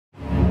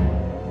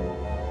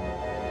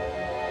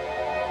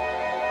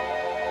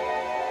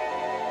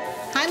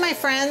my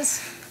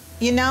friends.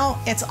 You know,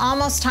 it's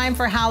almost time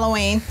for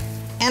Halloween,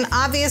 and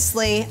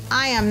obviously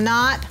I am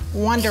not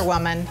Wonder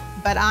Woman,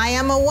 but I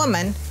am a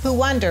woman who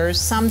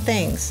wonders some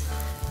things.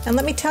 And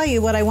let me tell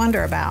you what I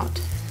wonder about.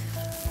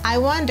 I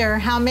wonder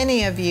how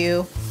many of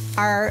you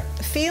are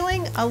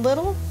feeling a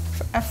little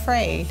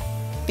afraid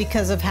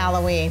because of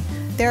Halloween.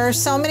 There are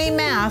so many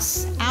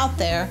masks out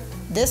there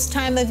this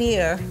time of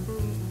year,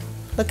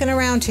 looking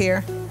around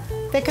here,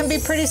 that can be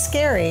pretty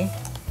scary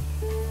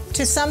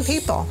to some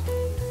people.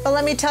 But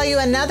let me tell you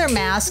another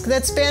mask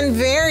that's been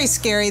very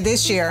scary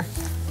this year.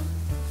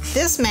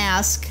 This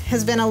mask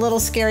has been a little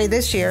scary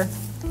this year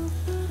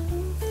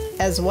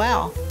as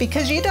well,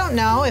 because you don't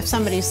know if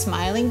somebody's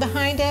smiling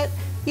behind it.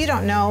 You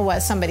don't know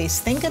what somebody's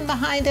thinking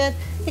behind it.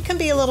 It can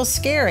be a little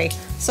scary.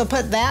 So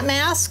put that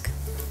mask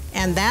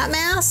and that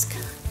mask.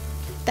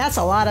 That's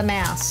a lot of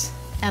masks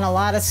and a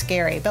lot of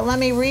scary. But let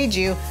me read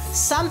you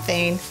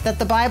something that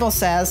the Bible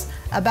says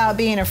about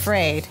being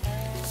afraid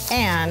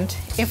and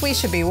if we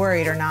should be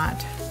worried or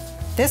not.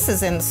 This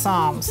is in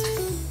Psalms.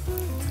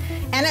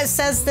 And it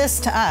says this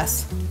to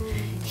us: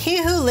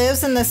 "He who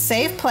lives in the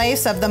safe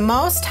place of the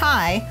Most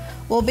High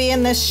will be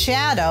in the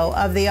shadow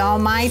of the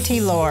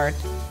Almighty Lord."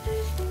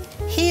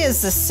 He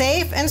is the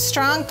safe and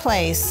strong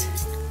place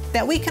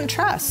that we can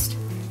trust.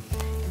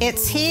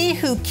 It's He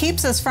who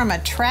keeps us from a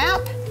trap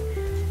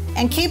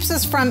and keeps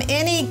us from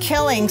any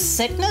killing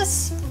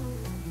sickness.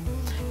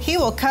 He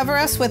will cover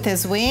us with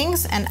His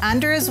wings, and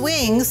under His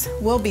wings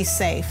we'll be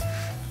safe.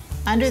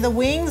 Under the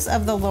wings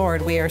of the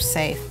Lord we are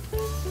safe.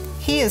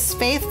 He is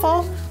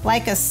faithful,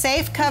 like a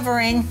safe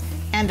covering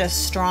and a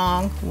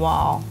strong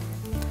wall.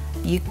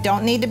 You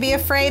don't need to be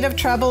afraid of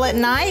trouble at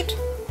night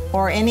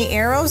or any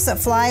arrows that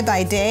fly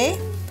by day.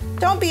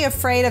 Don't be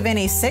afraid of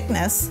any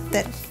sickness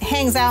that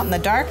hangs out in the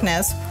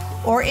darkness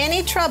or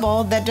any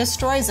trouble that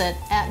destroys it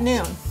at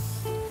noon.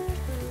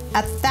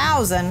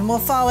 1,000 will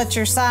fall at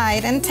your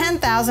side and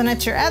 10,000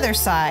 at your other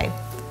side,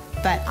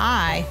 but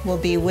I will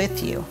be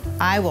with you.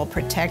 I will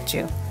protect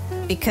you,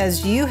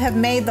 because you have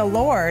made the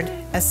Lord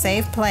a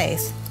safe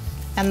place,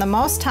 and the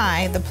Most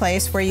High the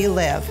place where you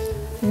live.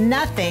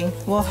 Nothing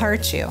will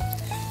hurt you.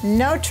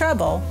 No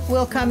trouble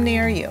will come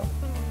near you.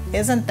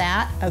 Isn't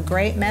that a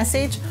great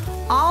message?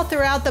 All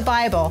throughout the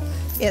Bible,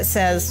 it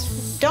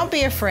says, don't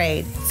be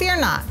afraid, fear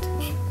not.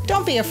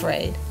 Don't be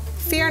afraid,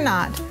 fear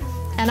not.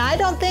 And I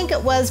don't think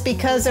it was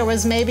because there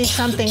was maybe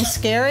something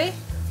scary.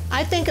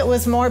 I think it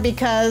was more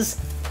because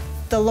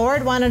the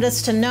Lord wanted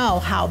us to know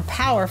how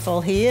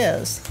powerful He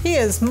is. He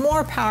is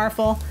more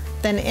powerful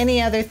than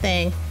any other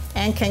thing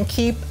and can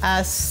keep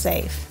us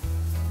safe.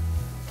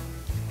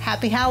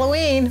 Happy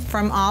Halloween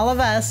from all of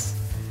us.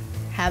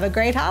 Have a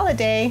great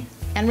holiday.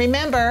 And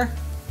remember,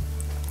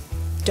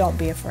 don't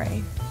be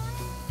afraid.